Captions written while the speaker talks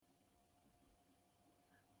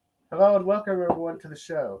Hello and welcome everyone to the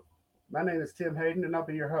show. My name is Tim Hayden and I'll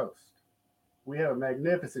be your host. We have a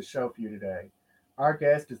magnificent show for you today. Our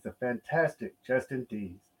guest is the fantastic Justin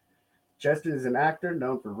Deas. Justin is an actor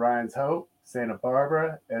known for Ryan's Hope, Santa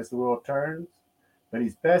Barbara, As the World Turns, but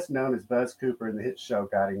he's best known as Buzz Cooper in the hit show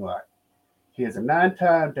Guiding Light. He is a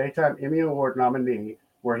 9-time Daytime Emmy Award nominee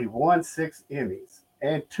where he won 6 Emmys,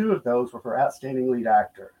 and 2 of those were for Outstanding Lead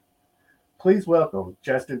Actor. Please welcome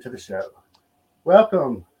Justin to the show.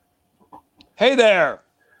 Welcome. Hey there.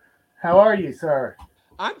 How are you, sir?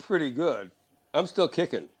 I'm pretty good. I'm still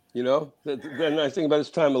kicking. The nice thing about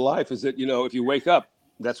this time of life is that, if you wake up,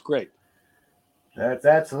 that's great. That's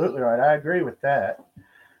absolutely right. I agree with that.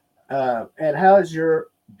 And how is your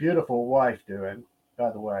beautiful wife doing,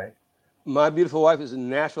 by the way? My beautiful wife is in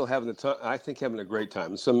Nashville having having a great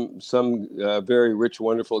time. Some very rich,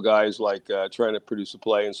 wonderful guys trying to produce a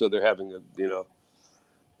play. And so they're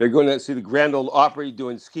they're going to see the Grand Ole Opry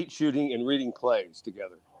doing skeet shooting and reading plays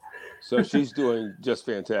together. So she's doing just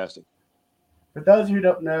fantastic. For those of you who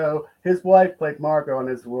don't know, his wife played Margot on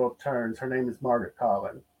As the World Turns. Her name is Margaret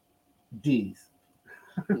Collin. Dees.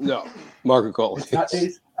 No, Margaret Collin. It's not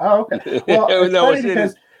Dees? Oh, okay. Well, it's No, funny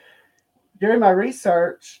because during my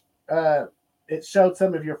research, it showed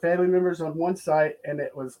some of your family members on one site, and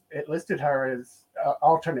it listed her as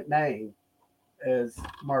alternate name as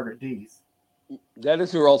Margaret Dees. That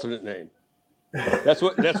is her alternate name. That's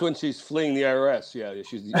when she's fleeing the IRS. Yeah,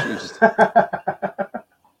 she's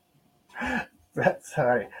That's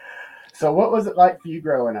right. So, what was it like for you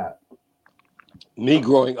growing up? Me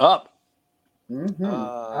growing up. Mm-hmm.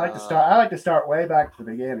 I like to start way back to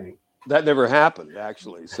the beginning. That never happened,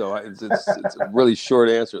 actually. So it's a really short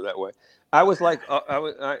answer that way. I was like I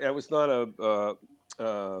was not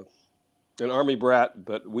an army brat,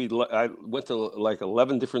 but I went to like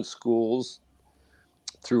 11 different schools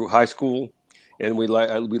through high school, and we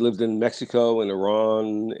lived in Mexico and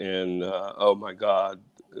Iran, and oh my God,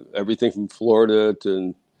 everything from Florida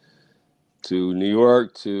to New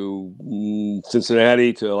York to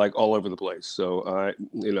Cincinnati to like all over the place. So I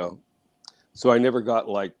never got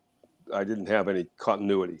I didn't have any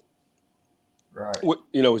continuity. Right.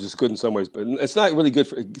 It was just good in some ways, but it's not really good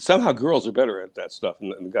for. Somehow, girls are better at that stuff,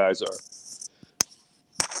 and the guys are.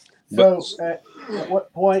 So, at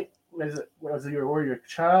what point were you a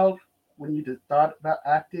child when you just thought about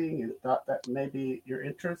acting and thought that maybe your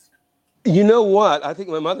interest? You know what? I think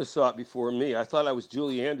my mother saw it before me. I thought I was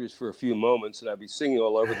Julie Andrews for a few moments, and I'd be singing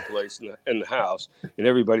all over the place in the house, and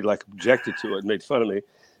everybody objected to it and made fun of me.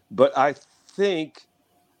 But I think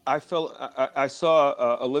I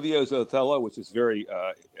saw Olivier's Othello, which is very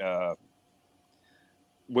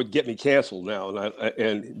would get me canceled now,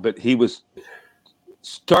 but he was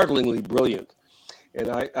startlingly brilliant. And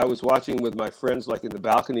I was watching with my friends in the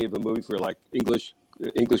balcony of a movie for English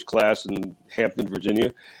class in Hampton,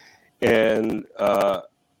 Virginia, and I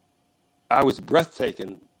was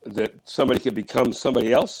breathtaking that somebody could become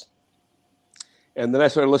somebody else. And then I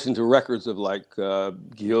started listening to records of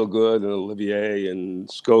Gielgud and Olivier and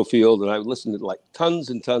Schofield, and I listened to tons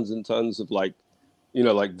and tons and tons of vinyl.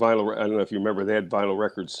 I don't know if you remember, they had vinyl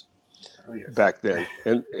records back then,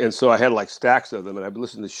 and so I had stacks of them, and I'd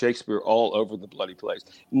listen to Shakespeare all over the bloody place.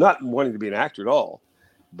 Not wanting to be an actor at all,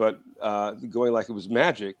 but going it was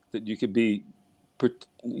magic that you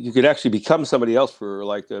could actually become somebody else for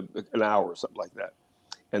an hour or something like that.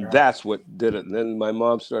 And that's what did it. And then my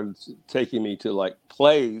mom started taking me to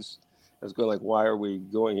plays. I was going why are we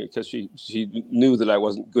going here? Because she knew that I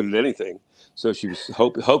wasn't good at anything. So she was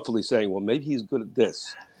hopefully saying, well, maybe he's good at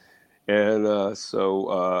this. And so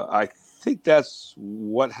I think that's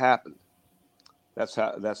what happened. That's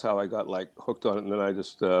how I got hooked on it. And then I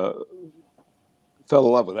just fell in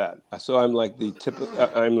love with that. So I'm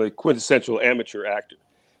I'm the quintessential amateur actor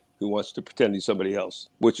who wants to pretend he's somebody else,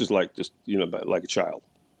 which is like a child.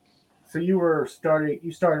 So you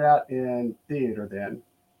started out in theater then?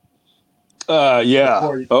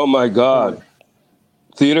 Yeah. Oh my God.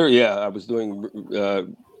 Theater. Yeah. I was doing,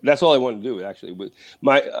 that's all I wanted to do actually. But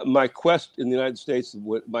my quest in the United States,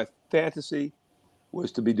 my fantasy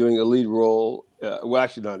was to be doing a lead role. Well,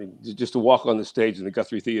 actually not even, just to walk on the stage in the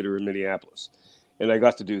Guthrie Theater in Minneapolis. And I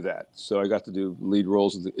got to do that. So I got to do lead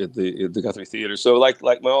roles at the Guthrie Theater. So all my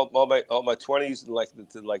 20s and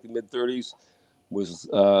the mid 30s was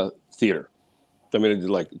theater. I mean, I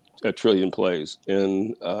did a trillion plays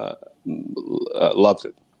and loved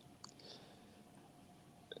it.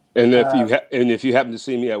 And if you happen to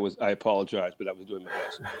see me, I apologize, but I was doing my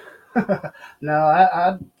best. No,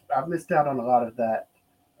 I missed out on a lot of that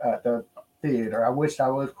the theater. I wished I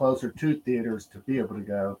was closer to theaters to be able to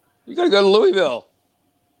go. You got to go to Louisville.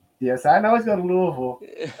 Yes, I know he's going to Louisville.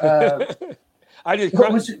 Uh, I did.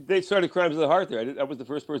 what was your, They started Crimes of the Heart there. I was the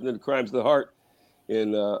first person that did Crimes of the Heart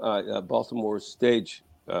in Baltimore stage,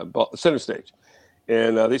 center stage,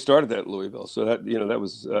 and they started that at Louisville. So that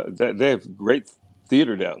was that they have great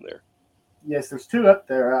theater down there. Yes, there's two up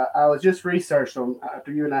there. I was just researching them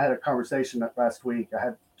after you and I had a conversation last week. I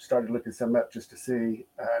had started looking some up just to see,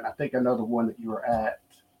 and I think I know the one that you were at.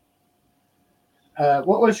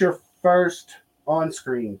 What was your first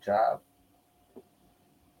on-screen job?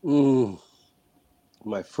 Mm,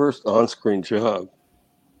 my first on-screen job.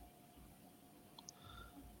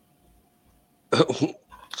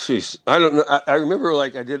 Jeez, I don't know. I remember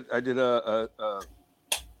like I did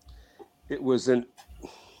it was a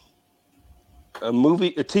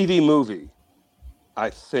movie, a TV movie, I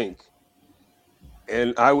think.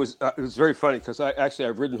 And it was very funny because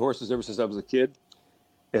I've ridden horses ever since I was a kid,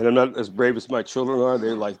 and I'm not as brave as my children are.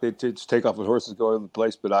 They just take off on horses, go over the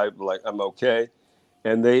place, but I'm okay.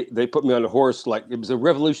 And they put me on a horse like it was a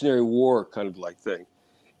Revolutionary War kind of like thing,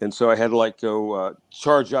 and so I had to like go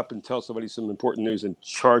charge up and tell somebody some important news and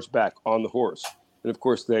charge back on the horse. And of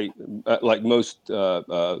course, they like most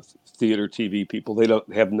theater TV people, they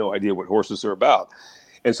don't have no idea what horses are about.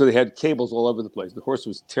 And so they had cables all over the place. The horse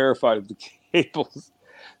was terrified of the cables,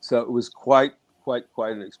 so it was quite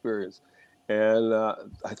an experience. And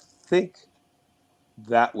I think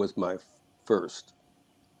that was my first.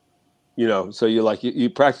 So you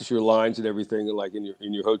practice your lines and everything, and like in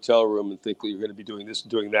your hotel room, and think you're going to be doing this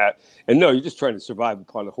and doing that, and no, you're just trying to survive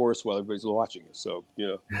upon a horse while everybody's watching it. So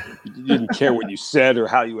you didn't care what you said or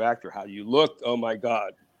how you act or how you looked. Oh my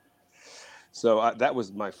God! So that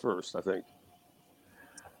was my first, I think.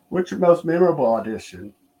 What's your most memorable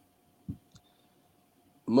audition?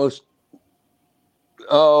 Most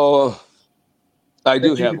Oh, I do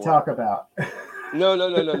That you have could one. talk about? No.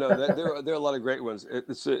 There are a lot of great ones. I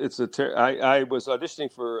was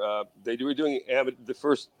auditioning for. They were doing the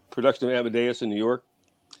first production of Amadeus in New York,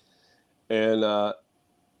 and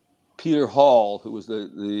Peter Hall, who was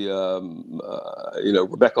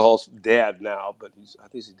Rebecca Hall's dad now, but I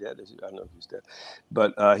think he's dead. I don't know if he's dead,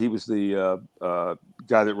 but he was the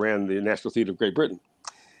guy that ran the National Theatre of Great Britain,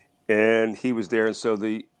 and he was there, and so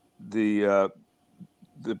the uh,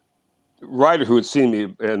 the writer who had seen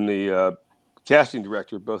me and the casting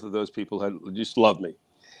director, both of those people had just loved me,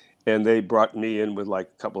 and they brought me in with like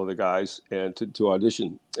a couple of the guys and to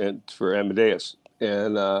audition and for Amadeus,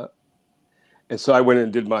 and so I went in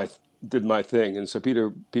and did my thing, and so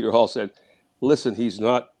Peter Hall said, "Listen, he's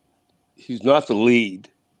not the lead,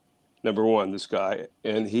 number one, this guy,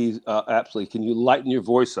 and he's absolutely. Can you lighten your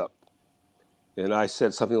voice up?" And I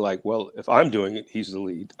said something like, "Well, if I'm doing it, he's the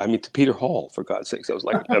lead. I mean, to Peter Hall, for God's sakes." I was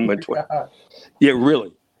like, Oh "I'm my my 20." God. Yeah,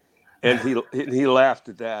 really. And he laughed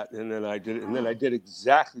at that, and then I did it, and then I did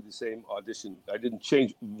exactly the same audition. I didn't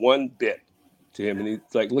change one bit to him, and he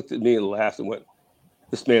like looked at me and laughed and went,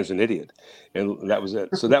 "This man's an idiot," and that was it.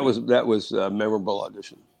 So that was a memorable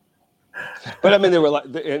audition. But I mean, they were like,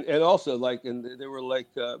 and also like, and they were like,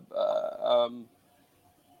 I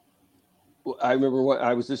remember what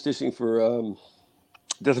I was auditioning for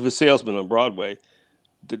Death of a Salesman on Broadway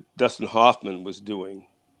that Dustin Hoffman was doing,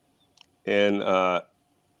 and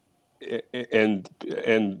and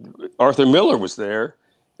Arthur Miller was there,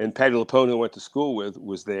 and Patty LuPone, who I went to school with,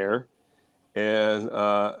 was there, and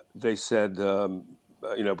they said, we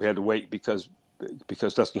had to wait because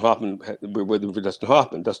Dustin Hoffman, we're waiting for Dustin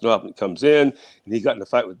Hoffman. Dustin Hoffman comes in, and he got in a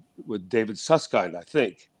fight with David Susskind, I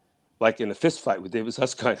think, like in a fist fight with David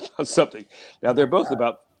Susskind about something. Now Oh they're my both God.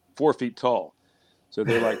 about 4 feet tall, so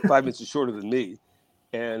they're like 5 inches shorter than me,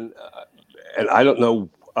 and I don't know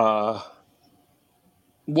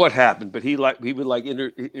what happened, but he would like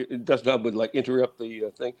Dustin Hoffman would like interrupt the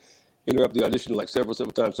audition like several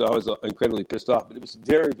times. So I was incredibly pissed off. But it was a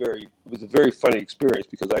very funny experience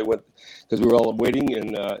because I went because we were all waiting,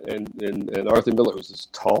 and Arthur Miller was this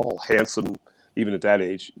tall, handsome, even at that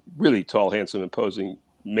age, really tall, handsome, imposing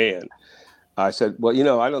man. I said,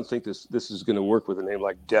 "Well, I don't think this is going to work with a name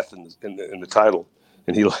like Death in the title."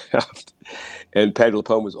 And he laughed, and Patty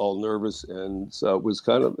LuPone was all nervous, and so it was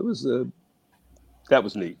that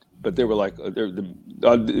was neat. But they were like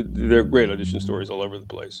they're great audition stories all over the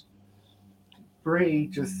place. Bree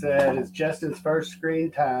just said it's Justin's first screen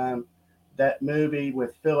time. That movie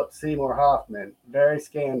with Philip Seymour Hoffman, very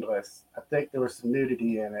scandalous. I think there was some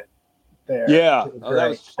nudity in it. There, Yeah, it was oh, that great.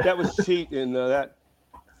 was that was cheap, and that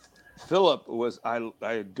Philip was I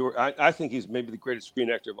adore. I think he's maybe the greatest screen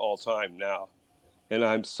actor of all time now, and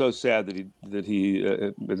I'm so sad that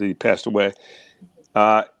he passed away.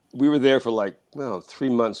 Uh, we were there for like 3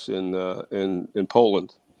 months in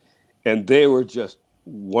Poland, and they were just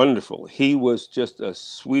wonderful. He was just the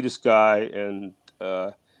sweetest guy, and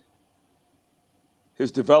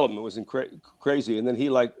his development was crazy. And then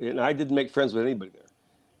and I didn't make friends with anybody there.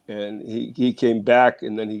 And he came back,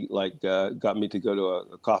 and then he got me to go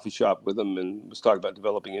to a coffee shop with him, and was talking about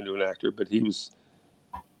developing into an actor. But he was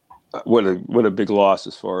what a big loss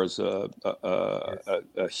as far as a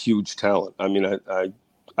huge talent. I mean,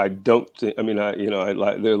 I don't think. I mean, there are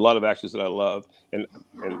a lot of actors that I love, and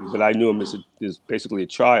but I knew him as basically a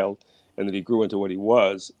child, and that he grew into what he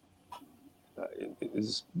was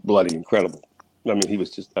is bloody incredible. I mean, he was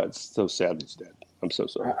just so sad he's dead. I'm so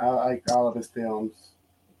sorry. I like all of his films.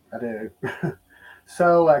 I do.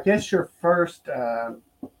 So I guess your first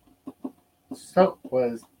soap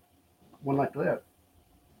was One Life to Live.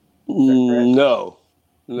 Is that correct? No,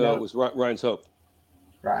 No, it was Ryan's Hope.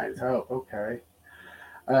 Ryan's Hope. Okay.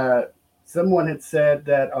 Uh, Someone had said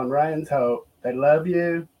that on Ryan's Hope, they love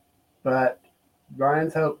you, but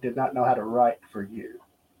Ryan's Hope did not know how to write for you.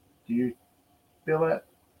 Do you feel that?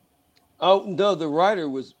 Oh no, the writer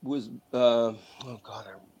was oh God,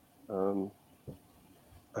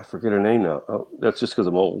 I forget her name now. Oh, that's just because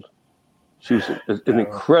I'm old. She was an No.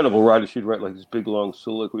 incredible writer. She'd write like this big long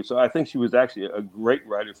soliloquy. So I think she was actually a great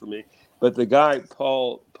writer for me. But the guy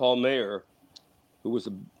Paul Mayer, who was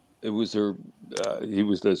it was her he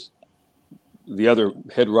was the other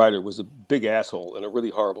head writer, was a big asshole and a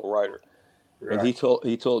really horrible writer. And Right.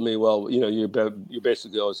 he told me, well, you're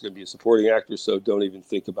basically always going to be a supporting actor, so don't even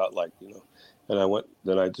think about And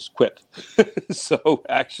then I just quit. So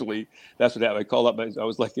actually, that's what happened. I called up. I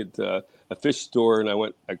was like at a fish store, and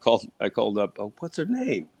I called up. Oh, what's her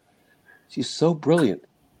name? She's so brilliant,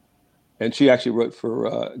 and she actually wrote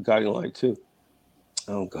for Guiding Light too.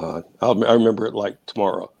 Oh God, I remember it like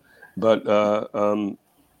tomorrow. But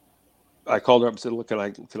I called her up and said, look, can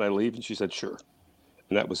I leave? And she said, sure,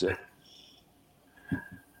 and that was it.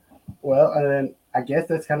 Well, and then I guess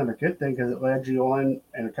that's kind of a good thing because it led you on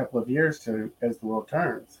in a couple of years to As the World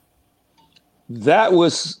Turns. That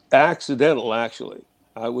was accidental, actually.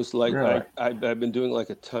 I was like, Really? I've been doing like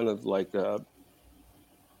a ton of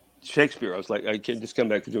Shakespeare. I was like, I can't just come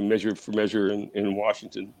back to do Measure for Measure in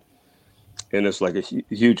Washington, and it's like a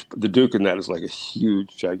huge. The Duke in that is like a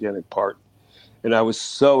huge, gigantic part, and I was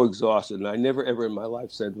so exhausted. And I never ever in my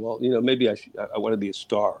life said, well, maybe I want to be a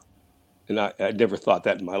star, and I never thought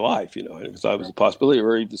that in my life, and it was a possibility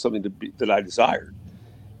or even something that I desired.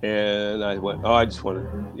 And I went, oh, I just want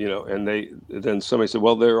to, and then somebody said,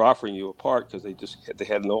 well, they're offering you a part because they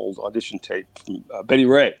had an old audition tape from Betty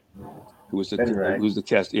Ray, Betty Ray. who was the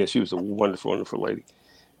cast. Yeah, she was a wonderful, wonderful lady.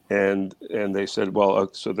 And they said, well,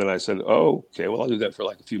 so then I said, oh, okay, well, I'll do that for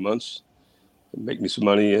like a few months and make me some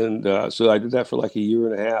money. And so I did that for like a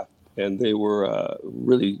year and a half. And they were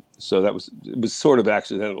really, so it was sort of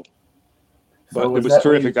accidental, So but it was was that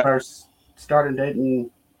when you terrific. first started dating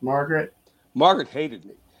Margaret? Margaret hated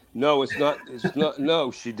me. No, it's not. It's not.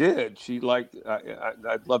 No, she did. She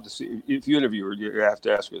I'd love to see if you interview her. You have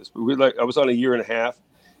to ask her this. But I was on a year and a half,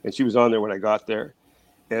 and she was on there when I got there,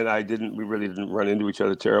 and I didn't. We really didn't run into each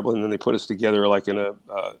other terrible. And then they put us together like in a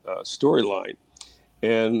storyline,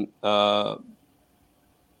 and I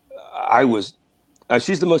was.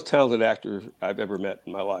 She's the most talented actor I've ever met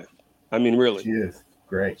in my life. I mean, really. She is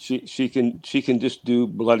great. She can just do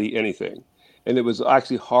bloody anything. And it was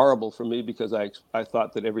actually horrible for me because I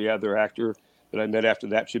thought that every other actor that I met after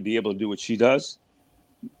that should be able to do what she does.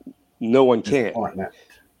 No one can. Disappointment.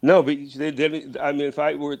 No, but I mean, if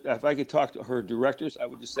I could talk to her directors, I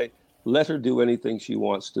would just say, let her do anything she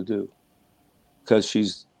wants to do, because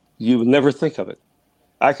you would never think of it.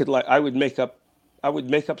 I would make up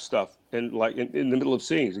stuff and like in the middle of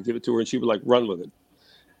scenes and give it to her, and she would like run with it.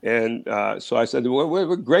 And so I said, well,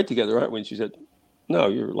 we're great together, aren't we? And she said, no,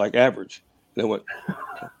 you're like average. And I went,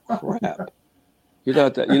 oh, crap. You're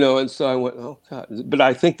not that, and so I went, oh God. But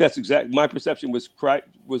I think that's exactly, my perception was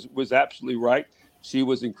absolutely right. She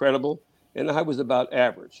was incredible, and I was about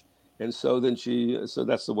average. And so then so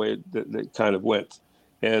that's the way that kind of went.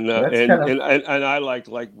 And Well, that's kind of and I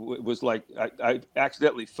was like I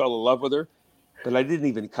accidentally fell in love with her, but I didn't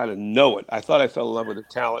even kind of know it. I thought I fell in love with her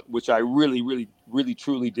talent, which I really, really, really,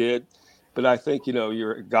 truly did. But I think,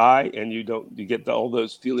 you're a guy and you get all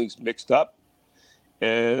those feelings mixed up.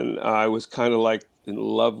 And I was kind of like in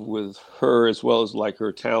love with her as well as like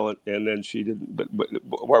her talent. And then she didn't, but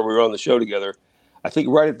while we were on the show together, I think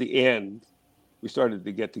right at the end, we started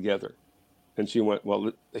to get together. And she went,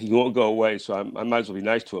 well, he won't go away, so I might as well be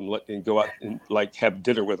nice to him and go out and like have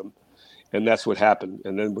dinner with him. And that's what happened.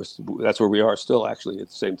 And then that's where we are still. Actually,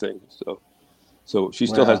 it's the same thing. So she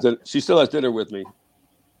still well. has dinner with me,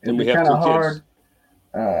 It'd and we be have kind two of kids.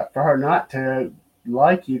 hard for her not to.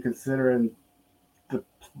 like you considering the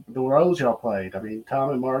the roles y'all played. I mean,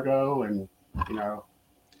 Tom and Margot, and you know,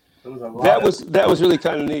 there was a lot of. That was really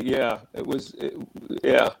kind of neat. Yeah,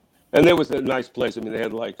 yeah, and there was a nice place. I mean, they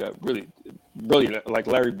had like a really brilliant, like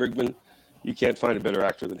Larry Brigman. You can't find a better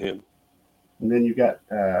actor than him. And then you got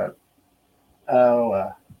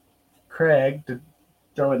oh Craig to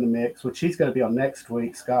throw in the mix, which he's going to be on next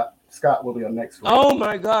week. Scott will be on next week. Oh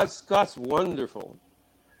my God, Scott's wonderful.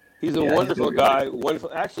 He's a Yeah, he's wonderful doing good. guy.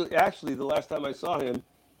 Wonderful. Actually, the last time I saw him,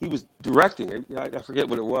 he was directing. I forget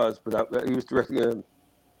what it was, but he was directing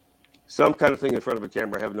some kind of thing in front of a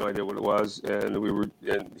camera. I have no idea what it was, and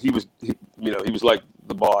he was like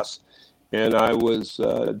the boss, and I was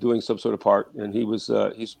doing some sort of part, and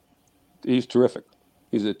he's terrific.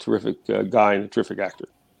 He's a terrific guy and a terrific actor.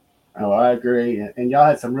 Oh, I agree. And y'all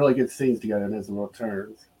had some really good scenes together in As the World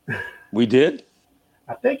Turns. We did.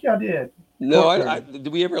 I think y'all did. No, Courtroom.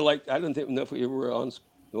 did we ever like? I don't think know if we ever were on.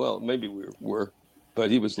 Well, maybe we were, but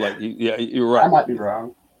he was like, yeah, you're I right. might be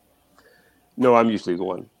wrong. No, I'm usually the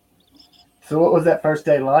one. So, what was that first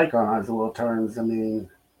day like on As the World Turns? I mean,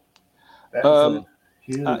 that was a Um,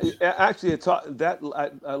 huge. Actually,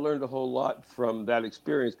 I learned a whole lot from that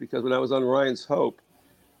experience because when I was on Ryan's Hope,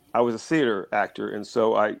 I was a theater actor, and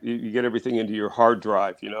so you get everything into your hard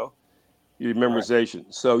drive, your Right. memorization.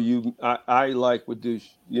 So I like would do,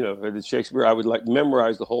 at the Shakespeare, I would like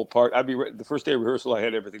memorize the whole part. The first day of rehearsal, I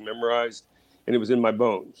had everything memorized, and it was in my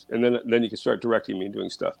bones. And then you could start directing me and doing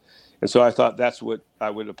stuff. And so I thought that's what I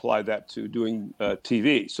would apply that to doing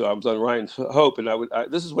TV. So I was on Ryan's Hope, and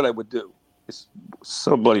this is what I would do. It's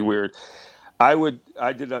so bloody weird. I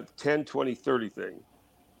did a 10, 20, 30 thing.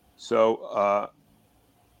 So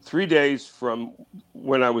 3 days from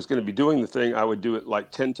when I was going to be doing the thing, I would do it like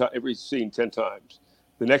 10 times, every scene 10 times.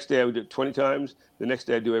 The next day I would do it 20 times. The next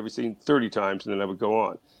day I'd do every scene 30 times, and then I would go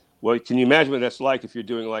on. Well, can you imagine what that's like if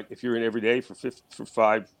you're in every day for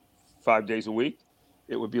 5 days a week?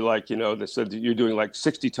 It would be like, they said that you're doing like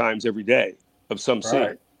 60 times every day of some Right.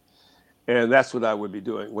 scene. And that's what I would be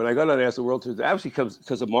doing. When I got on As the World Tours, it actually comes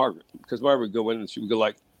because of Margaret. Because Margaret would go in and she would go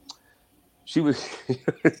like, she was,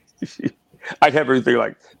 I'd have everything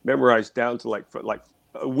like memorized down to like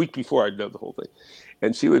a week before I'd know the whole thing.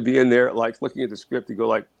 And she would be in there like looking at the script and go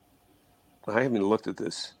like, I haven't even looked at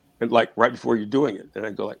this. And like right before you're doing it. And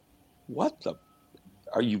I'd go like,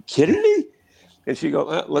 are you kidding me? And she'd go,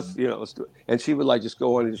 let's do it. And she would like just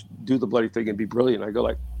go on and just do the bloody thing and be brilliant. I go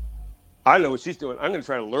like, I know what she's doing. I'm going to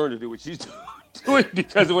try to learn to do what she's doing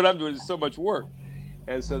because what I'm doing is so much work.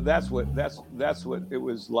 And so that's what it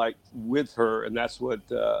was like with her. And that's what,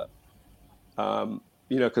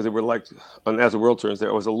 because they were like, on As the World Turns,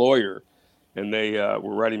 there was a lawyer, and they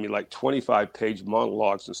were writing me like 25-page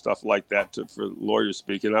monologues and stuff like that for lawyers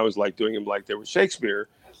speak, and I was like doing them like they were Shakespeare,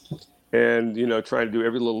 and trying to do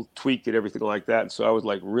every little tweak and everything like that. And so I was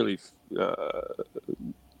like really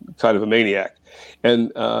kind of a maniac,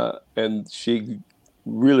 and she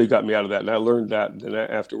really got me out of that, and I learned that. And then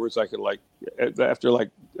afterwards, I could after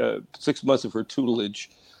 6 months of her tutelage,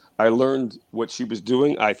 I learned what she was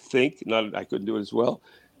doing. I think not, I couldn't do it as well,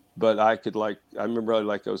 but I could I remember I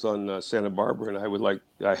was on Santa Barbara, and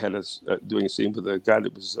I had doing a scene with a guy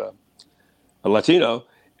that was a Latino,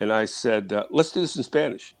 and I said, let's do this in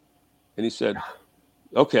Spanish. And he said,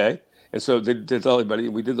 okay. And so they did tell everybody,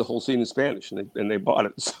 we did the whole scene in Spanish, and they bought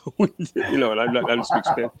it. So we did, and I didn't speak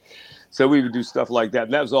Spanish. So we would do stuff like that.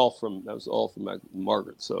 And that was all from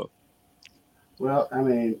Margaret. So Well, I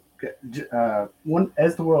mean, one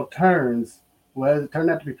As the World Turns, well, it turned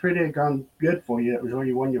out to be pretty gone good for you. It was where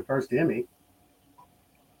you won your first Emmy.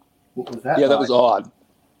 What was that yeah, that like? was odd.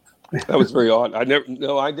 That was very odd. I didn't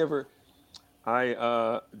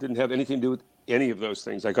have anything to do with any of those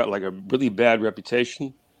things. I got like a really bad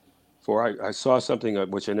reputation for, I saw something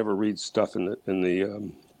which I never read stuff in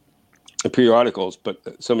the periodicals, but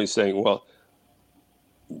somebody saying, well,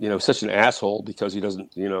 such an asshole because he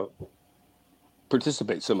doesn't,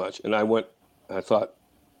 participate so much. And I thought,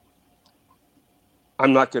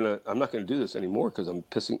 I'm not gonna do this anymore because I'm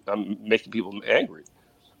making people angry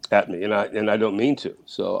at me, and I don't mean to.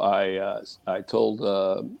 So I told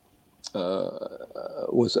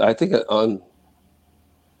was I think on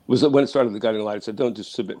was it when it started the Guiding Light, I said, don't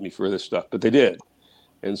just submit me for this stuff, but they did,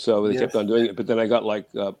 and so they kept Yes. on doing it. But then I got like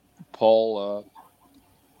Paul,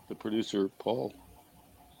 the producer, Paul,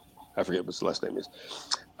 I forget what his last name is.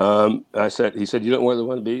 He said, you don't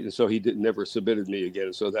want to be, and so he never submitted me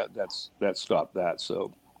again. So that stopped that.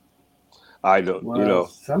 So I don't, Well,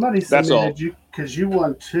 somebody that's submitted all. you because you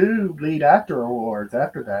won 2 lead actor awards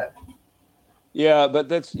after that. Yeah, but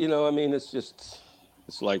that's, I mean, it's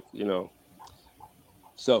like,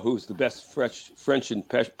 So who's the best French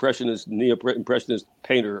impressionist, neo-impressionist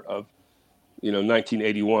painter of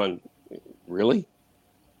 1981? Really?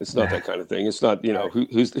 It's not that kind of thing. It's not Right.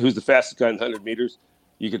 who's the fastest guy in 100 meters.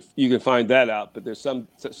 You can find that out, but there's some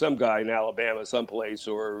guy in Alabama, someplace,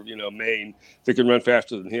 or Maine that can run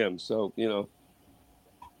faster than him. So Oh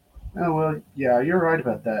well, yeah, you're right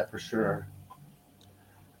about that for sure.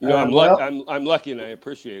 I'm lucky. Well, I'm lucky, and I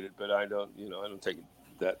appreciate it, but I don't take it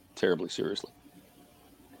that terribly seriously.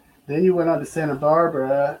 then you went on to Santa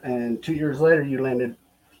Barbara, and 2 years later, you landed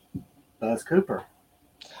Buzz Cooper.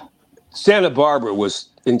 Santa Barbara was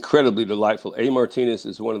incredibly delightful. A. Martinez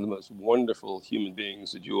is one of the most wonderful human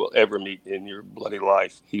beings that you will ever meet in your bloody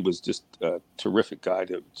life. He was just a terrific guy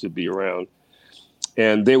to be around.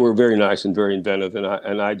 And they were very nice and very inventive.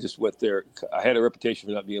 And I just went there. I had a reputation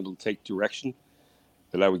for not being able to take direction,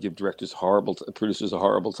 that I would give producers a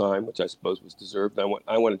horrible time, which I suppose was deserved. And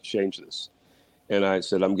I want to change this. And I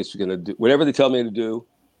said, I'm just going to do whatever they tell me to do.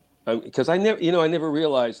 Because I never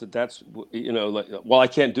realized that's, like, well, I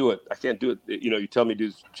can't do it. I can't do it. You tell me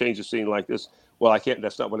to change the scene like this. Well, I can't.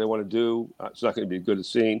 That's not what I want to do. It's not going to be a good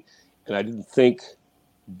scene. And I didn't think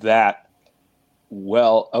that,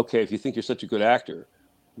 well, okay, if you think you're such a good actor,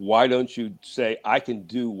 why don't you say, I can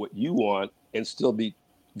do what you want and still be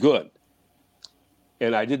good?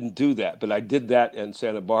 And I didn't do that, but I did that in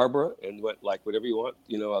Santa Barbara and went, like, whatever you want,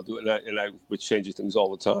 I'll do it. And I was changing things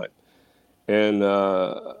all the time. And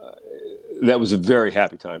that was a very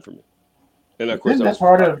happy time for me. And of course, Isn't that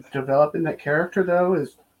part of developing that character, though?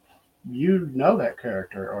 Is you know that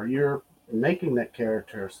character, or you're making that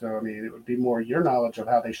character. So I mean, it would be more your knowledge of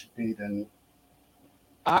how they should be than.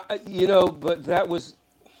 but that was,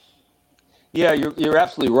 yeah, you're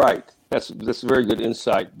absolutely right. That's a very good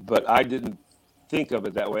insight. But I didn't think of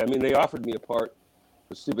it that way. I mean, they offered me a part. It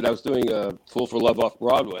was stupid. I was doing a Fool for Love off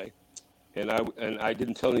Broadway, and I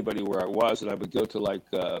didn't tell anybody where I was, and I would go to like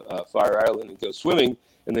Fire Island and go swimming,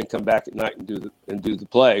 and then come back at night and do the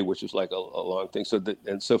play, which was like a long thing. So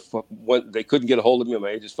when they couldn't get a hold of me, my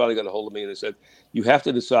agents finally got a hold of me, and they said, you have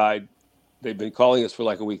to decide. They've been calling us for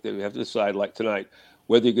like a week. They have to decide, like tonight,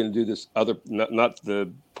 whether you're going to do this other, not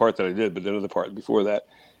the part that I did, but another part before that.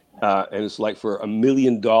 And it's like for $1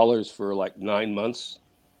 million for like 9 months.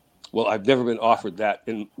 Well, I've never been offered that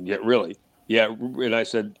in yet, really. Yeah. And I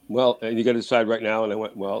said, well, and you got to decide right now. And I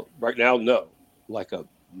went, well, right now, no, like a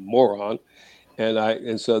moron.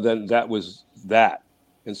 And so then that was that.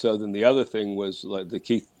 And so then the other thing was like the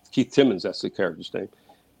Keith Timmons, that's the character's name.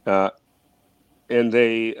 Uh, and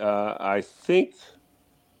they, I think,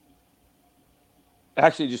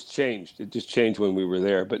 actually just changed. It just changed when we were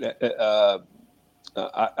there. But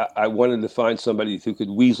I wanted to find somebody who could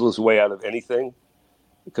weasel his way out of anything,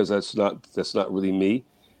 because that's not really me.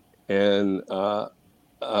 And I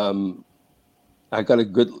got a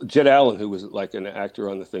good Jed Allen, who was like an actor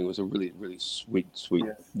on the thing, was a really, really sweet,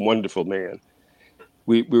 Yes. wonderful man.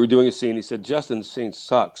 We were doing a scene. He said, Justin, the scene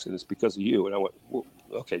sucks, and it's because of you. And I went, well,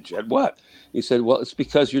 okay, Jed, what? He said, well, it's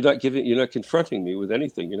because you're not confronting me with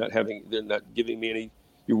anything. They're not giving me any.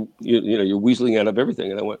 You're weaseling out of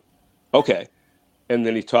everything. And I went, okay. And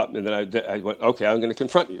then he taught me. And then I went, okay, I'm going to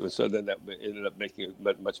confront you. And so then that ended up making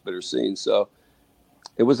a much better scene. So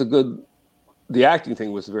it was the acting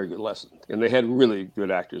thing was a very good lesson. And they had really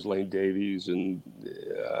good actors, Lane Davies, and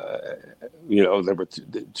they were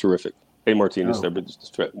terrific. A. Martinez, Oh, they were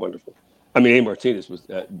just wonderful. I mean, A. Martinez was.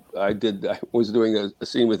 I was doing a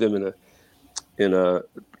scene with him I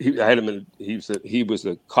had him in. He was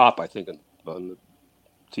a cop, I think, on the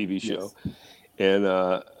TV show, yes. and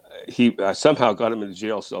I somehow got him in a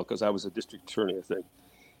jail cell because I was a district attorney, I think,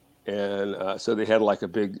 and so they had like a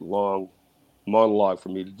big long monologue for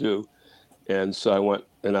me to do. And so I went,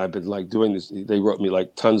 and I've been like doing this. They wrote me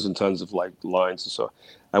like tons and tons of like lines. And so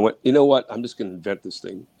I went, you know what? I'm just going to invent this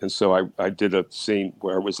thing. And so I did a scene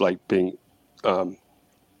where I was like being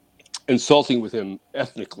insulting with him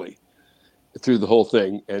ethnically through the whole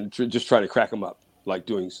thing, and just trying to crack him up, like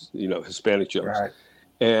doing, Hispanic jokes. Right.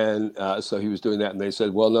 And so he was doing that, and they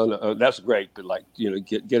said, well, no, that's great, but like,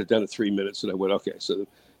 get it down to 3 minutes. And I went, okay, so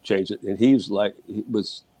change it. And he was like, it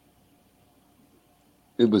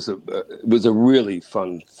was a really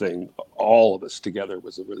fun thing. All of us together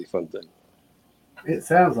was a really fun thing. It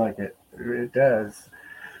sounds like it. It does.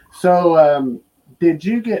 So, did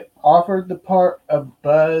you get offered the part of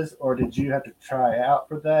Buzz, or did you have to try out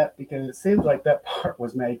for that? Because it seems like that part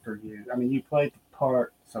was made for you. I mean, you played the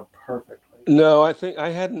part so perfectly. No, I think I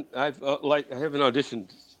hadn't. I haven't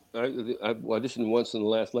auditioned. I've auditioned once in the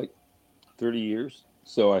last like 30 years,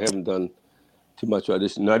 so I haven't done too much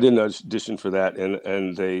audition. No, I didn't audition for that,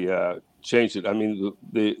 and they changed it. I mean,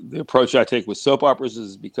 the approach I take with soap operas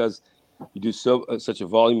is because you do such a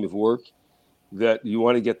volume of work that you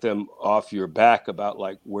want to get them off your back about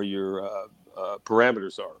like where your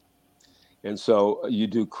parameters are. And so you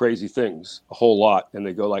do crazy things a whole lot, and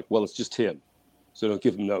they go like, well, it's just him. So don't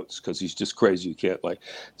give him notes because he's just crazy. You can't like.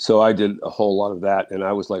 So I did a whole lot of that, and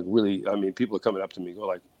I was like, really. I mean, people are coming up to me, go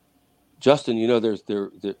like, Justin,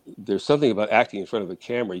 there's something about acting in front of a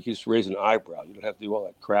camera. You can just raise an eyebrow. You don't have to do all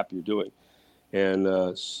that crap you're doing.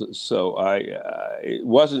 And so I it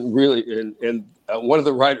wasn't really. And one of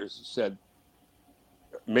the writers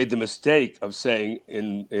made the mistake of saying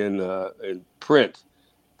in print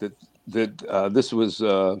that this was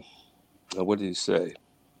what did he say?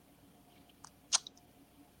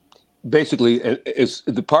 Basically,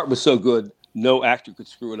 the part was so good, no actor could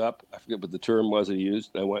screw it up. I forget what the term was that he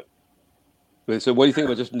used. And I went, they said, "What do you think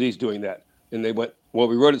about Justin Deas doing that?" And they went, "Well,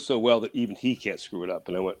 we wrote it so well that even he can't screw it up."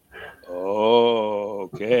 And I went, "Oh,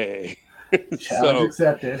 okay." Challenge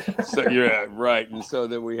accepted. So yeah, right. And so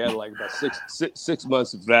then we had like about six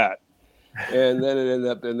months of that. And then it ended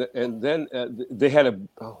up, and then they had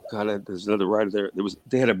there's another writer there.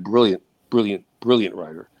 They had a brilliant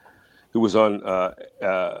writer who was on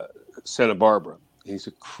Santa Barbara. He's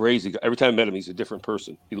a crazy guy. Every time I met him, he's a different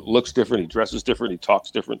person. He looks different. He dresses different. He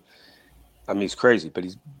talks different. I mean, he's crazy, but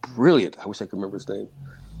he's brilliant. I wish I could remember his name.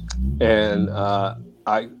 And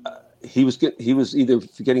he was either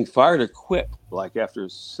getting fired or quit, like after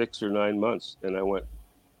 6 or 9 months. And I went,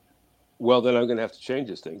 well, then I'm going to have to change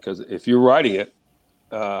this thing, because if you're writing it,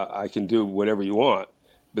 I can do whatever you want.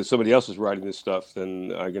 But somebody else is writing this stuff,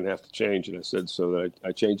 then I'm going to have to change. And I said, so that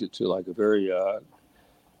I changed it to like a very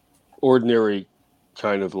ordinary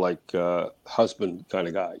kind of like husband kind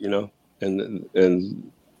of guy,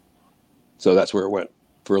 and so that's where it went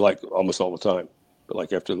for like almost all the time. But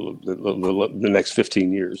like after the next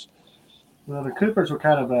 15 years. Well, the Coopers were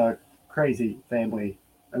kind of a crazy family.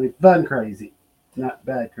 I mean, fun crazy, not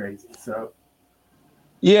bad crazy. So.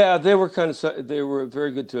 Yeah, they were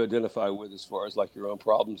very good to identify with as far as like your own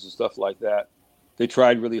problems and stuff like that. They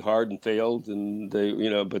tried really hard and failed, and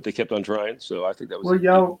but they kept on trying. So I think that was. Well,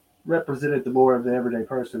 y'all represented the more of the everyday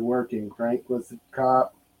person working. Frank was the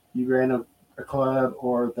cop. You ran a club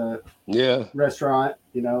or the restaurant.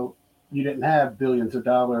 You didn't have billions of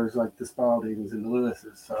dollars like the Spaldings and the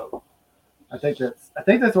Lewises. So I think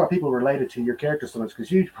that's why people related to your character so much,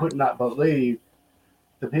 because you would not believe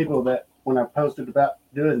the people that, when I posted about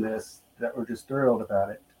doing this, that were just thrilled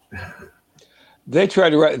about it. They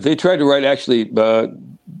tried to write actually.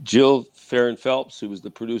 Jill Farron Phelps, who was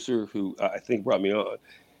the producer, who I think brought me on.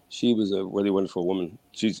 She was a really wonderful woman.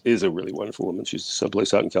 She is a really wonderful woman. She's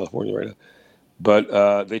someplace out in California right now.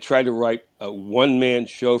 But they tried to write a one-man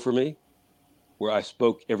show for me, where I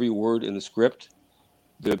spoke every word in the script.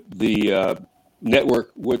 The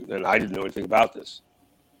network would, and I didn't know anything about this,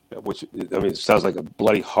 which, I mean, it sounds like a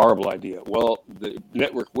bloody horrible idea. Well, the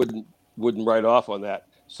network wouldn't write off on that,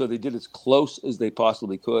 so they did as close as they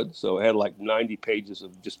possibly could. So I had like 90 pages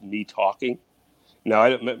of just me talking.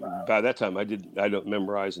 Now by that time I don't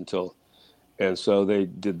memorize until, and so they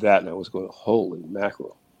did that, and I was going, holy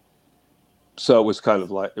mackerel. So it was kind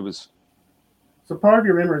of like it was. So part of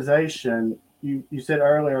your memorization, you said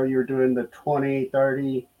earlier you were doing the 20,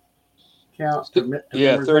 30 count. To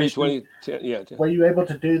 30, 20, 10, yeah. 10. Were you able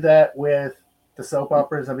to do that with the soap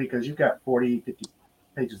operas? I mean, because you've got 40, 50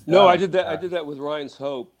 pages. No, I did that. I did that with Ryan's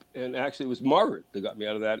Hope, and actually it was Margaret that got me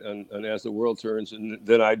out of that. And As the World Turns, and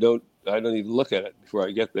then I don't even look at it before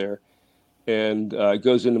I get there, and it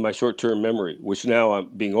goes into my short-term memory, which now I'm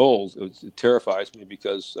being old. It terrifies me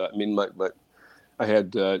because I mean, I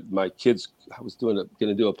had my kids. I was going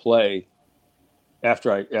to do a play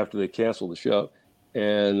after they canceled the show,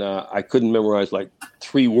 and I couldn't memorize like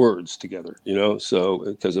 3 words together, so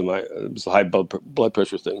because of it was a high blood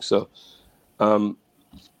pressure thing. So,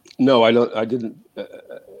 no, I didn't.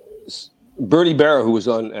 Bernie Barrow, who was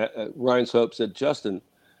on Ryan's Hope, said, Justin,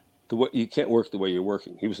 you can't work the way you're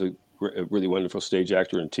working. He was a really wonderful stage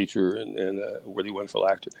actor and teacher and a really wonderful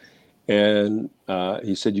actor. And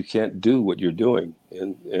he said, you can't do what you're doing.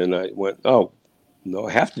 And I went, oh, no,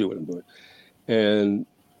 I have to do what I'm doing. And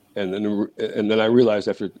then I realized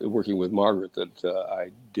after working with Margaret that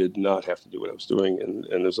I did not have to do what I was doing. And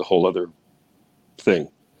there's a whole other thing.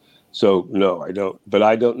 So, no, I don't. But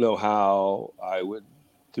I don't know how I would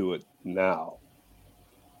do it now.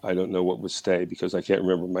 I don't know what would stay because I can't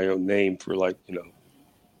remember my own name for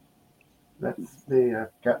That's me. I've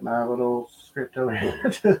got my little script over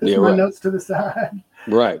here. My notes to the side.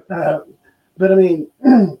 Right. But I mean,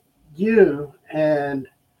 you and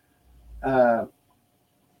Uh,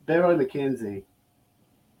 Beverly McKenzie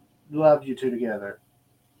loved you two together.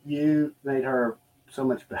 You made her so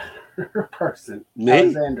much better person. Me?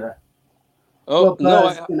 Alexandra. Oh Well, no,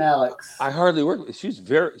 Buzz and Alex. I hardly worked with. She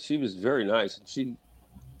was very nice, and she,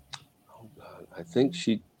 oh God, I think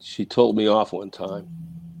she told me off one time.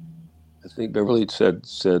 I think Beverly said,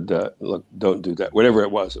 look, don't do that. Whatever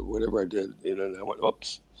it was, whatever I did, and I went,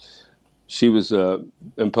 oops. She was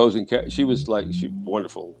imposing. She was like she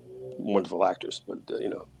wonderful, wonderful actress. But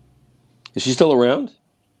is she still around?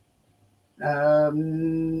 I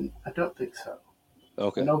don't think so. I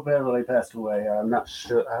Okay. know Beverly passed away. I'm not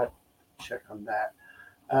sure. I have to check on that.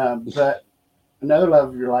 But another love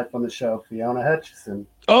of your life on the show, Fiona Hutchison.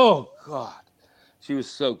 Oh God, she was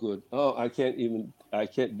so good. Oh, I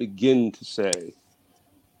can't begin to say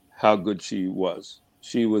how good she was.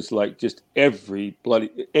 She was like just every bloody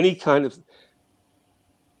any kind of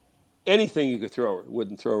anything you could throw her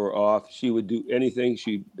wouldn't throw her off. She would do anything.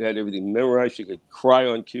 She had everything memorized. She could cry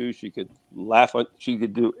on cue. She could laugh on. She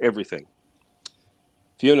could do everything.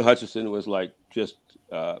 Fiona Hutchison was like just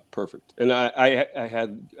perfect, and I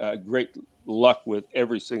had great luck with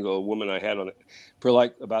every single woman I had on it. For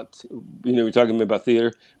like about we're talking about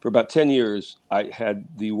theater for about 10 years. I had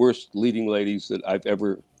the worst leading ladies that I've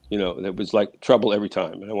ever that was like trouble every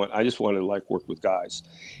time, and I just wanted to like work with guys.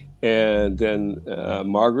 And then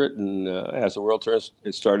Margaret, and as the world turns,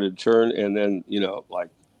 it started to turn, and then like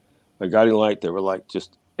a guiding light. They were like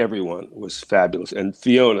just everyone was fabulous, and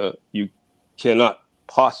Fiona, you cannot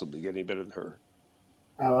possibly get any better than her.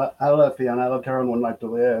 I love Fiona. I loved her on One Life to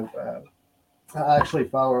Live. I actually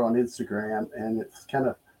follow her on Instagram, and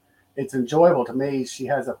it's enjoyable to me. She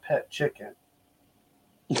has a pet chicken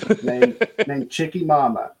named Chicky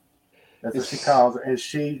Mama. That's what she calls her, and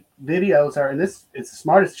she videos her. And this it's the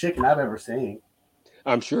smartest chicken I've ever seen.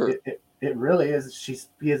 I'm sure It really is. She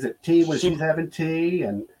gives it tea when she. she's having tea,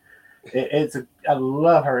 and I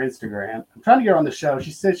love her Instagram. I'm trying to get her on the show.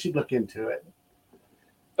 She said she'd look into it.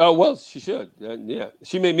 Oh well, she should. Yeah,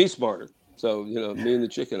 she made me smarter. So me and the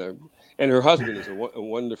chicken are, and her husband is a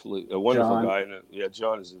wonderful John. guy, and yeah,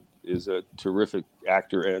 John is a terrific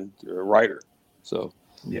actor and a writer. So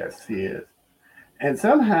Yes, he is. And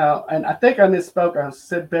somehow, and I think I misspoke. I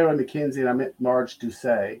said Beverly McKenzie, and I meant Marge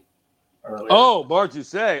Doucet earlier. oh, Marge, you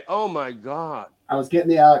say, oh my God. I was getting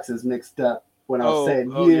the Alexes mixed up when I was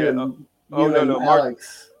saying Oh yeah. Oh you no, and no.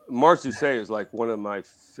 Alex. Marce Say is like one of my.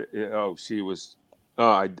 Oh, she was.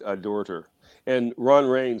 Oh, I adored her. And Ron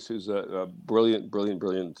Raines, who's a brilliant, brilliant,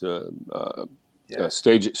 brilliant Yes,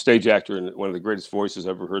 stage actor and one of the greatest voices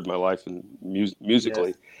I've ever heard in my life, and yes.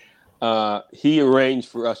 musically. He arranged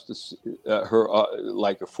for us to her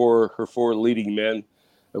like her four leading men,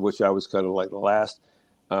 of which I was kind of like the last.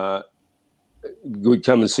 Uh, would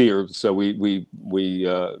come and see her. So we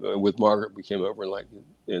with Margaret, we came over and like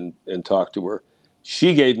and talked to her.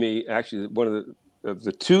 She gave me actually one of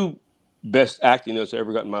the two best acting notes I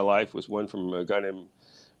ever got in my life was one from a guy named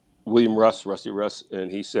William Russ, Rusty Russ,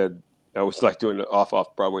 and he said I was like doing an off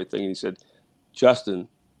Broadway thing, and he said, Justin,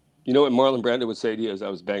 you know what Marlon Brando would say to you as I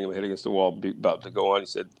was banging my head against the wall about to go on?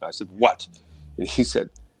 I said, what? And he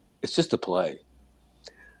said, it's just a play.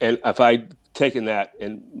 And if I'd taken that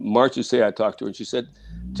and March would say I talked to her and she said,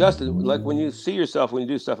 Justin, like when you see yourself, when you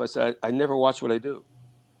do stuff, I said, I never watch what I do.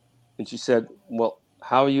 And she said, well,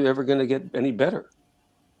 how are you ever going to get any better?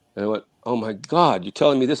 And I went, oh my God, you're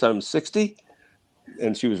telling me this? I'm 60?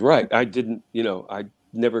 And she was right. I didn't, I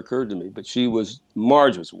never occurred to me, but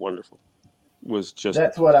Marge was wonderful. Was just,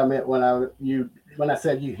 That's what I meant when I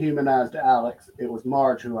said you humanized Alex. It was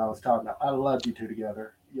Marge who I was talking about. I loved you two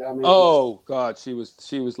together. Yeah, I mean it was. oh God,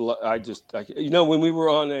 when we were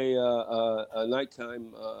on a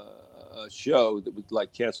nighttime show that would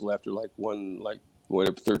like cancel after like one, like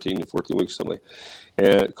whatever, 13 to 14 weeks, something,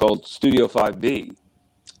 and called Studio 5B.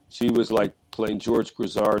 She was like playing George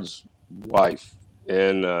Grizzard's wife,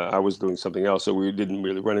 and I was doing something else, so we didn't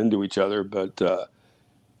really run into each other. But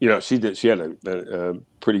she had a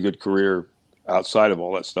pretty good career outside of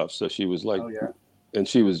all that stuff. So she was like, Oh yeah, and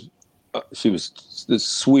she was the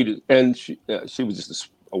sweetest, and she was just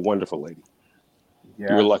a wonderful lady.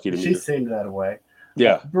 You were yeah. lucky to meet She her. seemed that way.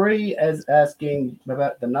 Yeah. Bree is asking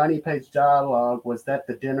about the 90-page dialogue. Was that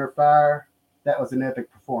the dinner fire? That was an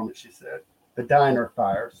epic performance, she said. The diner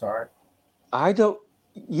fire, sorry. I don't.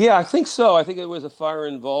 Yeah, I think so. I think it was a fire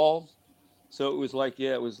involved. So it was like,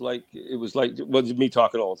 yeah, well, me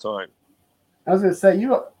talking all the time. I was going to say,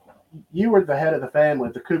 you were the head of the family,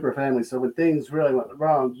 the Cooper family. So when things really went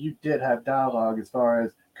wrong, you did have dialogue as far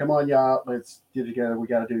as, come on, y'all, let's get together. We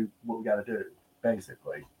got to do what we got to do,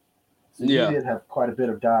 basically. So you Yeah. did have quite a bit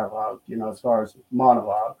of dialogue, as far as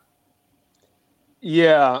monologue.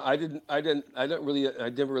 Yeah, I never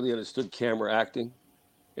really understood camera acting.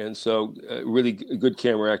 And so, really good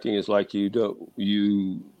camera acting is like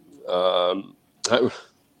um,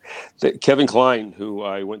 Kevin Kline, who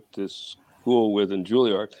I went to school with in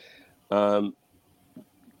Juilliard, um,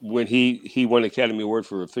 when he won Academy Award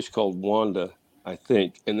for A Fish Called Wanda, I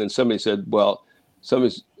think, and then somebody said, well,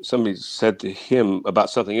 somebody said to him about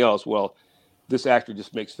something else. Well, this actor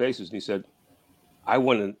just makes faces, and he said, I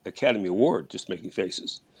won an Academy Award just making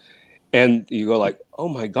faces, and you go like, oh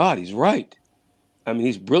my God, he's right. I mean,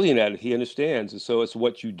 he's brilliant at it. He understands, and so it's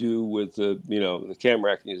what you do with the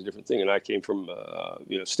camera acting is a different thing. And I came from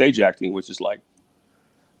stage acting, which is like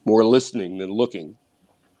more listening than looking.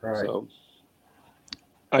 Right. So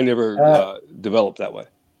I never Uh, developed that way.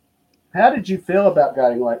 how did you feel about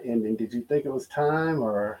Guiding Light ending? Did you think it was time,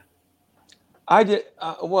 or I did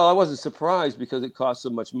well. I wasn't surprised because it cost so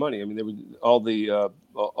much money. I mean, there were all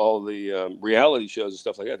the reality shows and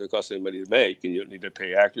stuff like that. They cost any money to make, and you don't need to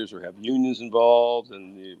pay actors or have unions involved,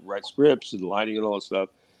 and you write scripts and lighting and all that stuff.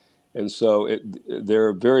 And so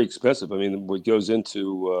they're very expensive. I mean, what goes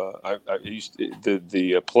into I used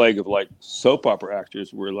the plague of like soap opera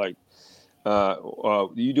actors were like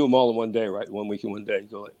you do them all in one day, right? 1 week in one day. You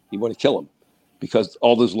go like, you want to kill them because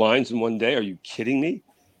all those lines in one day. Are you kidding me?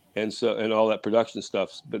 And all that production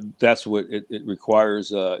stuff. But that's what it requires.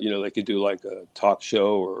 They could do like a talk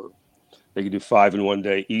show, or they could do 5 in 1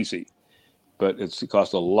 day easy. But it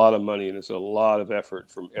costs a lot of money, and it's a lot of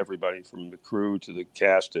effort from everybody, from the crew to the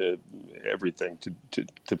cast to everything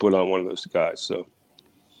to put on one of those guys. So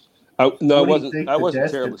no, I what do you wasn't. think I the wasn't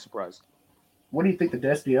Destiny? terribly surprised. What do you think the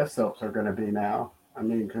Destiny F soaps are going to be now? I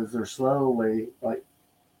mean, because they're slowly like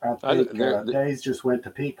I I, think they're, Days just went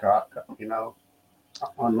to Peacock,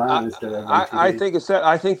 online I, instead of I MTV. think it's that.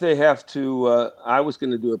 I think they have to. I was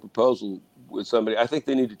going to do a proposal with somebody. I think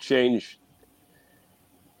they need to change.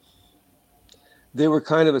 They were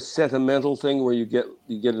kind of a sentimental thing where you get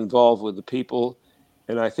involved with the people,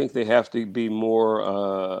 and I think they have to be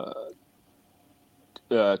more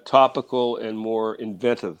topical and more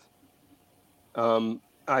inventive.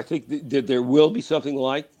 I think that there will be something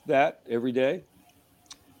like that every day,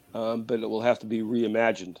 but it will have to be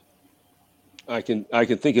reimagined. I can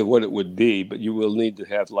think of what it would be, but you will need to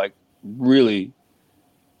have like really.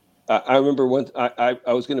 I remember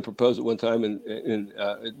I was going to propose it one time, and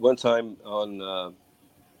at one time on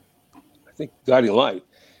I think Guiding Light,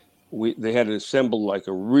 they had to assemble like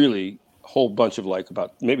a really whole bunch of like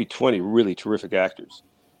about maybe 20 really terrific actors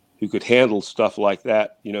who could handle stuff like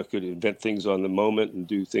that. Could invent things on the moment and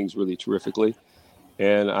do things really terrifically.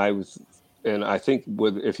 And I think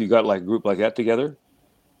with if you got like a group like that together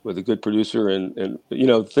with a good producer and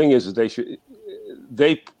the thing is that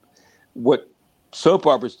they what soap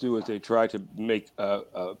operas do is they try to make a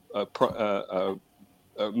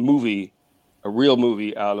movie, a real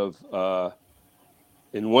movie out of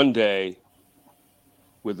in 1 day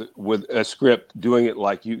with a script, doing it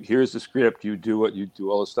like you. Here's the script, you do it, you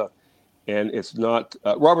do all this stuff, and it's not.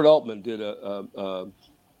 Robert Altman did a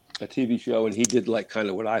TV show, and he did like kind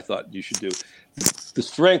of what I thought you should do. The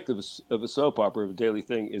strength of a soap opera, of a daily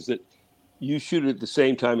thing, is that you shoot it at the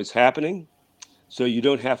same time it's happening, so you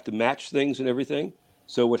don't have to match things and everything.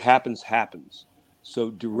 So what happens happens.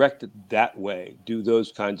 So direct it that way. Do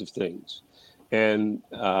those kinds of things, and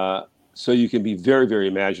so you can be very, very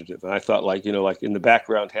imaginative. And I thought, like like in the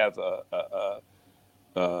background, have a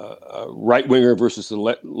right winger versus the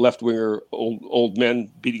left winger, old men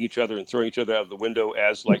beating each other and throwing each other out of the window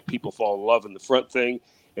as like people fall in love in the front thing.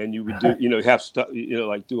 And you would do, have stuff,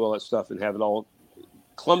 like do all that stuff and have it all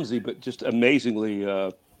clumsy, but just amazingly.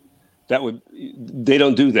 That would They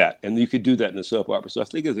don't do that, and you could do that in a soap opera. So I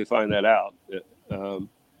think if they find that out,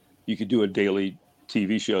 you could do a daily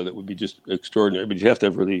TV show that would be just extraordinary. But you have to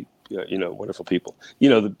have really, wonderful people.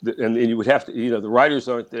 And you would have to, the writers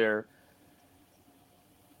aren't there.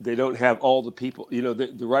 They don't have all the people. The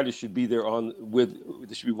writers should be there there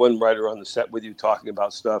should be one writer on the set with you talking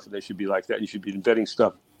about stuff, and they should be like that. You should be inventing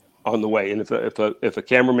stuff on the way. And if a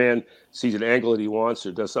cameraman sees an angle that he wants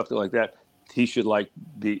or does something like that, he should like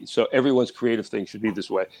be. So everyone's creative thing should be this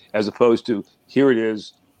way, as opposed to here it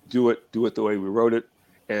is, do it the way we wrote it,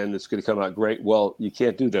 and it's going to come out great. Well, you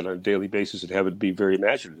can't do that on a daily basis and have it be very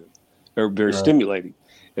imaginative or very Right. stimulating.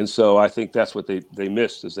 And so I think that's what they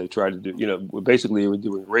missed, as they tried to do. Basically, they were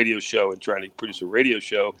doing a radio show and trying to produce a radio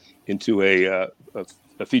show into a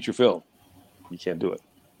feature film. You can't do it.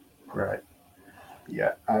 Right.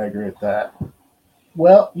 Yeah, I agree with that.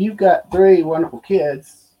 Well, you've got three wonderful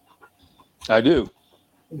kids. I do.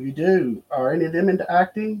 You do. Are any of them into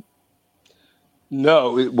acting?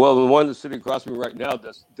 No, well, the one that's sitting across from me right now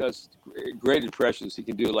does great impressions. He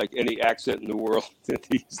can do like any accent in the world.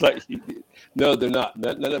 He's like, no, they're not.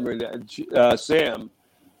 None of them are. Sam,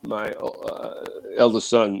 my eldest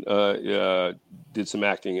son, did some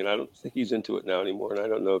acting, and I don't think he's into it now anymore. And I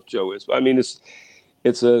don't know if Joe is. But I mean,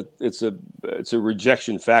 it's a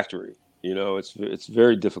rejection factory. It's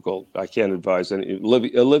very difficult. I can't advise any.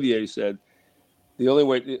 Olivier said the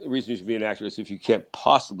reason you should be an actor is if you can't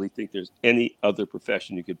possibly think there's any other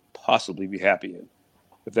profession you could possibly be happy in.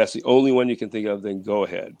 If that's the only one you can think of, then go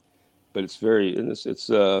ahead. But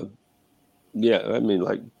yeah. I mean,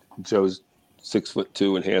 like Joe's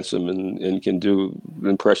 6'2" and handsome and can do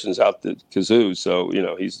impressions out the kazoo. So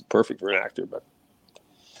he's perfect for an actor. But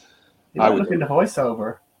You I might would look into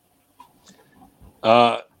voiceover.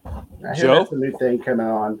 uh, I hear that's Joe, a new thing coming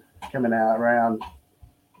out around.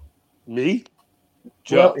 me,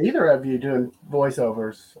 Well, Joe. either of you doing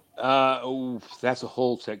voiceovers. That's a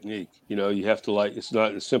whole technique. You have to it's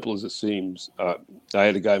not as simple as it seems. I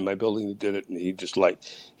had a guy in my building that did it, and he was like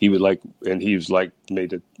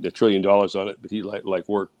made $1 trillion on it, but he like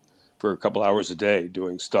worked for a couple hours a day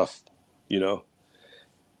doing stuff. You know,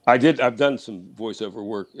 I've done some voiceover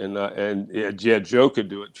work, yeah, Joe could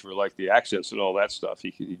do it for like the accents and all that stuff.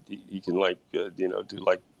 He can do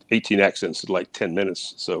like 18 accents in like 10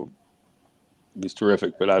 minutes. So he's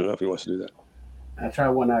terrific, but I don't know if he wants to do I try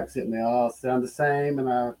one accent and they all sound the same, and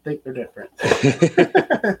I think they're different.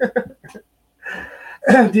 that.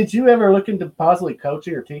 Did you ever look into possibly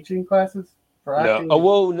coaching or teaching classes for No. acting? Oh,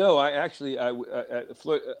 whoa, no. I actually, I went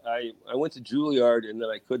to Juilliard, and then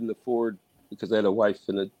I couldn't afford because I had a wife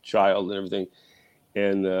and a child and everything,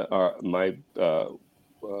 and my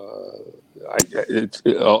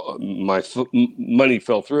money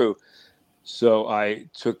fell through, so I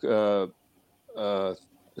took a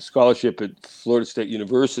scholarship at Florida State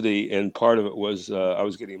University, and part of it was I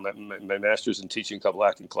was getting my master's in teaching a couple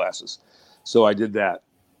acting classes, so I did that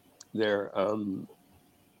there.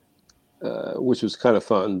 Which was kind of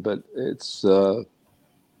fun, but it's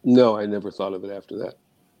no, I never thought of it after that.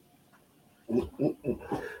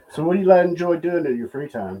 So, what do you enjoy doing in your free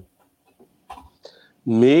time?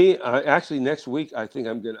 Me, actually, next week I think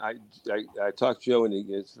I'm gonna. I talked Joe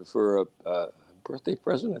and for a birthday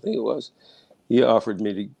present. I think it was. He offered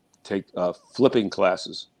me to take flipping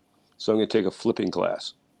classes, so I'm going to take a flipping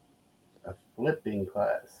class A flipping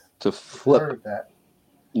class. to I've flip. heard of that.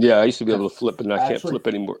 Yeah, I used to be able To to flip, and I can't actually, flip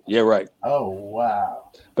anymore. Yeah, right. oh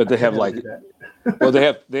wow, But I they could have never like, do that. well,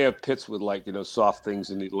 they have pits with soft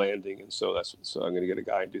things and the landing, and so I'm going to get a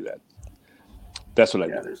guy and do that. That's what I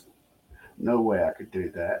Yeah, do. there's no way I could do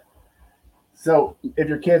that. So, if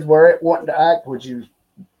your kids were wanting to act, would you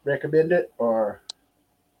recommend it or?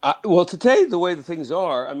 Well, today the way the things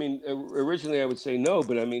are, I mean, originally I would say no,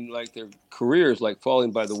 but I mean, like their careers like falling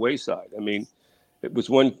by the wayside. I mean, it was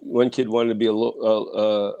one kid wanted to be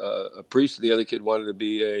a priest, and the other kid wanted to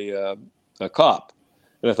be a cop,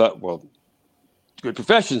 and I thought, well, good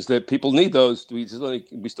professions that people need those. We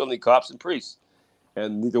still need cops and priests,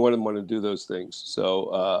 and neither one of them want to do those things.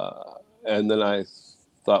 So, and then I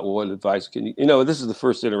thought, well, what advice can you? This is the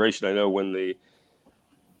first iteration I know when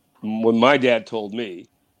my dad told me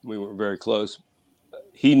we were very close.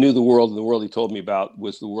 He knew the world, and the world he told me about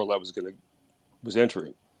was the world I was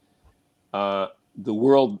entering. The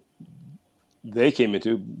world they came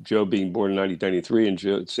into, Joe being born in 1993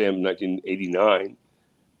 and Sam in 1989,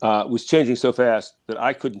 was changing so fast that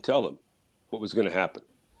I couldn't tell them what was going to happen.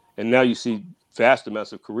 And now you see vast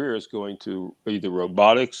amounts of careers going to either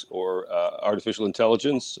robotics or artificial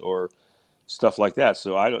intelligence or stuff like that.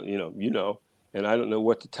 So I don't, and I don't know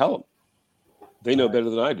what to tell them. They know Right. better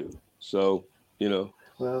than I do. So, you know,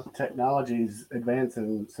 Well, technology's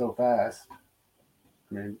advancing so fast.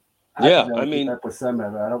 I mean, I can yeah, barely keep up with some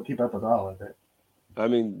of it. I don't keep up with all of it.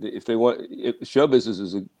 if they want, show business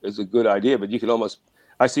is a good idea, but you can almost.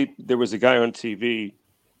 I see there was a guy on TV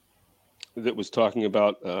that was talking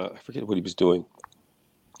about. I forget what he was doing.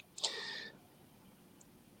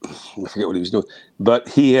 I forget what he was doing, but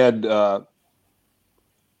he had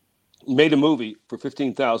made a movie for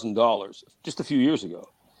 $15,000 just a few years ago,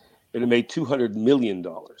 and it made $200 million.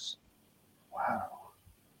 Wow,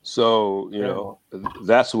 So incredible.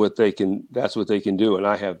 that's what they can. That's what they can do, and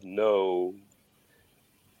I have no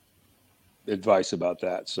advice about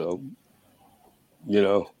that. So you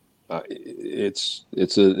know, it's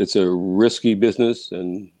a risky business,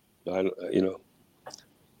 and I you know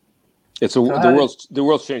it's So, the how did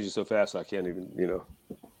world's changing so fast. I can't even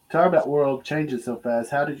talk about world changing so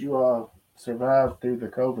fast? How did you all survive through the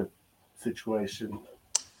COVID situation?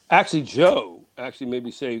 Actually, Joe. actually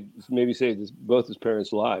maybe saved both his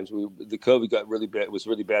parents' lives. The COVID got really bad. It was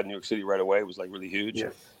really bad in New York City right away. It was like really huge,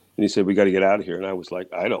 Yes. and he said we got to get out of here. And I was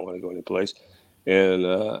like, I don't want to go any place. And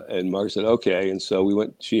Margaret said okay, and so we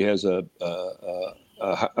went. She has a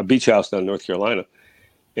beach house down in North Carolina,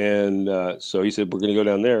 and so he said we're going to go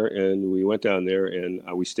down there, and we went down there, and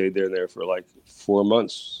we stayed there for like 4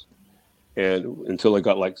 months, and until it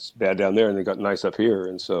got like bad down there, and it got nice up here,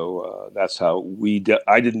 and so that's how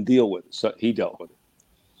I didn't deal with it. So he dealt with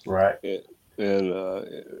Right. it, and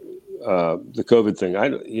the COVID thing.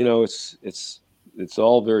 It's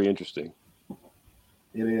all very interesting.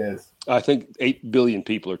 It is. I think 8 billion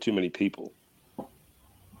people are too many people.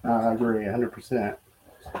 I agree 100%.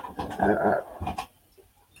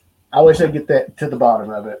 I wish I'd get that to the bottom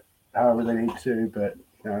of it, however they need to, but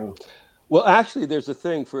you know. Well, actually, there's a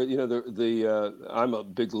thing for I'm a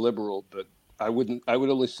big liberal, but I would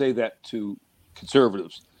only say that to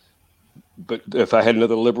conservatives. But if I had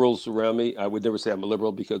another liberals around me, I would never say I'm a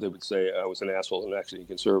liberal because they would say I was an asshole and actually a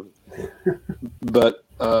conservative. But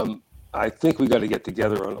I think we got to get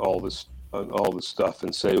together on all this stuff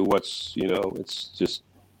and say it's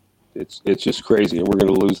just crazy, and we're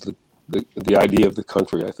going to lose the idea of the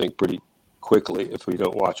country, I think, pretty quickly if we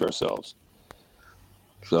don't watch ourselves.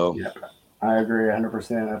 So yeah, I agree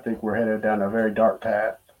 100%. I think we're headed down a very dark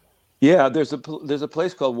path. yeah, there's a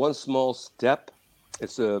place called One Small Step.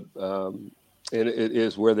 It's and it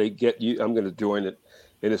is where they get you. I'm going to join it,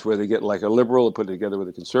 and it's where they get like a liberal and put it together with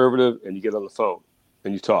a conservative, and you get on the phone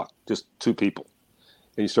and you talk, just two people,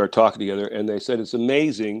 and you start talking together. And they said it's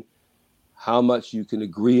amazing how much you can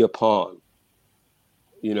agree upon.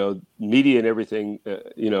 Media and everything.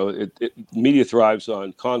 Media thrives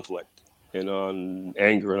on conflict and on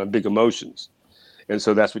anger and on big emotions, and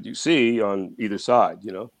so that's what you see on either side.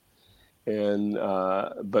 And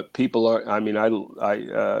but people are. I mean,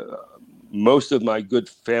 most of my good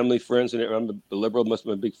family friends, and I'm a liberal. Most of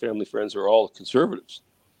my big family friends are all conservatives,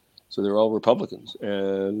 so they're all Republicans,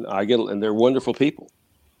 and and they're wonderful people.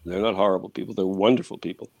 They're not horrible people. They're wonderful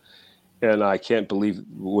people, and I can't believe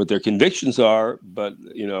what their convictions are. But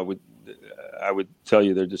I would tell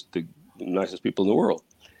you they're just the nicest people in the world.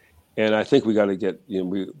 And I think we got to get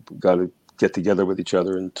together with each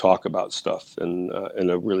other and talk about stuff in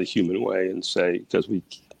a really human way and say, because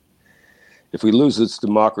if we lose this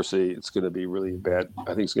democracy, it's going to be really bad.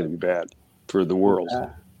 I think it's going to be bad for the world.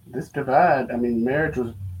 This divide, I mean, marriage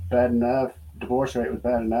was bad enough, divorce rate was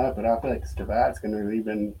bad enough, but I feel like this divide is going to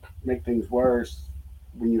even make things worse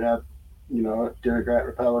when you have, a Democrat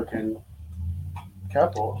Republican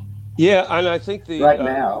couple. Yeah, and I think Right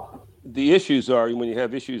now, the issues are when you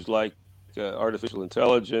have issues like artificial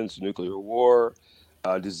intelligence, nuclear war,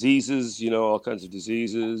 diseases, all kinds of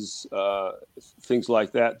diseases, things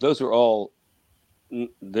like that. Those are all,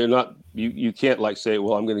 they're not, you can't like say,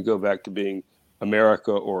 well, I'm going to go back to being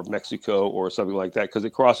America or Mexico or something like that, because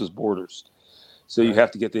it crosses borders. So you have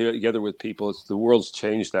to get together with people. The world's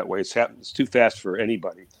changed that way. It's too fast for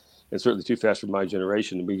anybody. And certainly too fast for my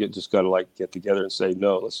generation. We just got to get together and say,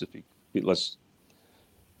 no,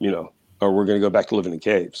 or we're going to go back to living in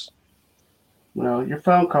caves. Well, your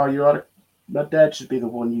phone call, my dad should be the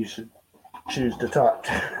one you should choose to talk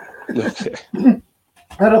to. Okay.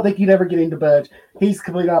 I don't think you'd ever get him to budge. He's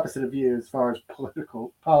complete opposite of you as far as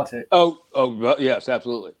politics. Oh, yes,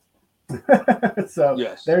 absolutely. So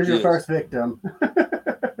yes, there's your first victim.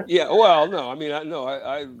 Yeah, well, no, I mean,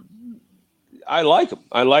 I like him.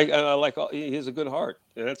 I like he has a good heart,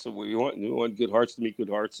 and that's what we want. We want good hearts to meet good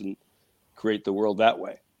hearts and create the world that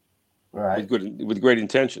way, right? With great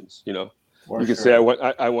intentions. You can say I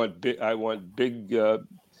want big. I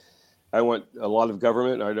want a lot of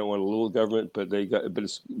government. I don't want a little government, but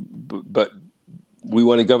we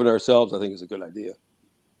want to govern ourselves. I think is a good idea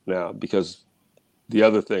now, because the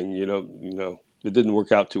other thing, it didn't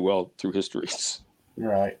work out too well through history.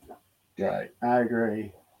 Right. I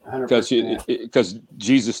agree. 100%. Because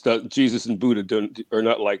Jesus and Buddha are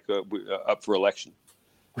not up for election.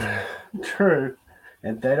 True,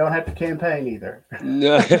 and they don't have to campaign either.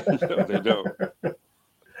 No, they don't.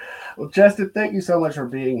 Well, Justin, thank you so much for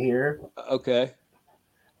being here. Okay.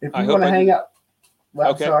 If you want to hang out, well,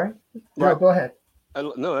 okay. I'm sorry. No, go ahead.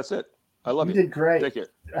 No, that's it. I love you. You did great. Take care.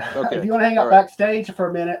 Okay. If you want to hang out backstage for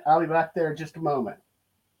a minute, I'll be back there in just a moment.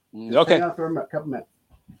 Okay. Hang on for a couple minutes.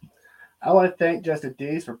 I want to thank Justin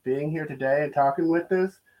Deas for being here today and talking with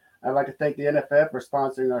us. I'd like to thank the NFF for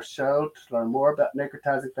sponsoring our show. To learn more about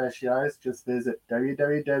necrotizing fasciitis, just visit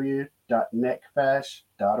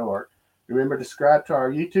www.necfash.org. Remember to subscribe to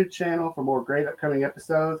our YouTube channel for more great upcoming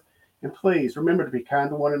episodes. And please remember to be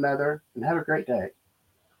kind to one another and have a great day.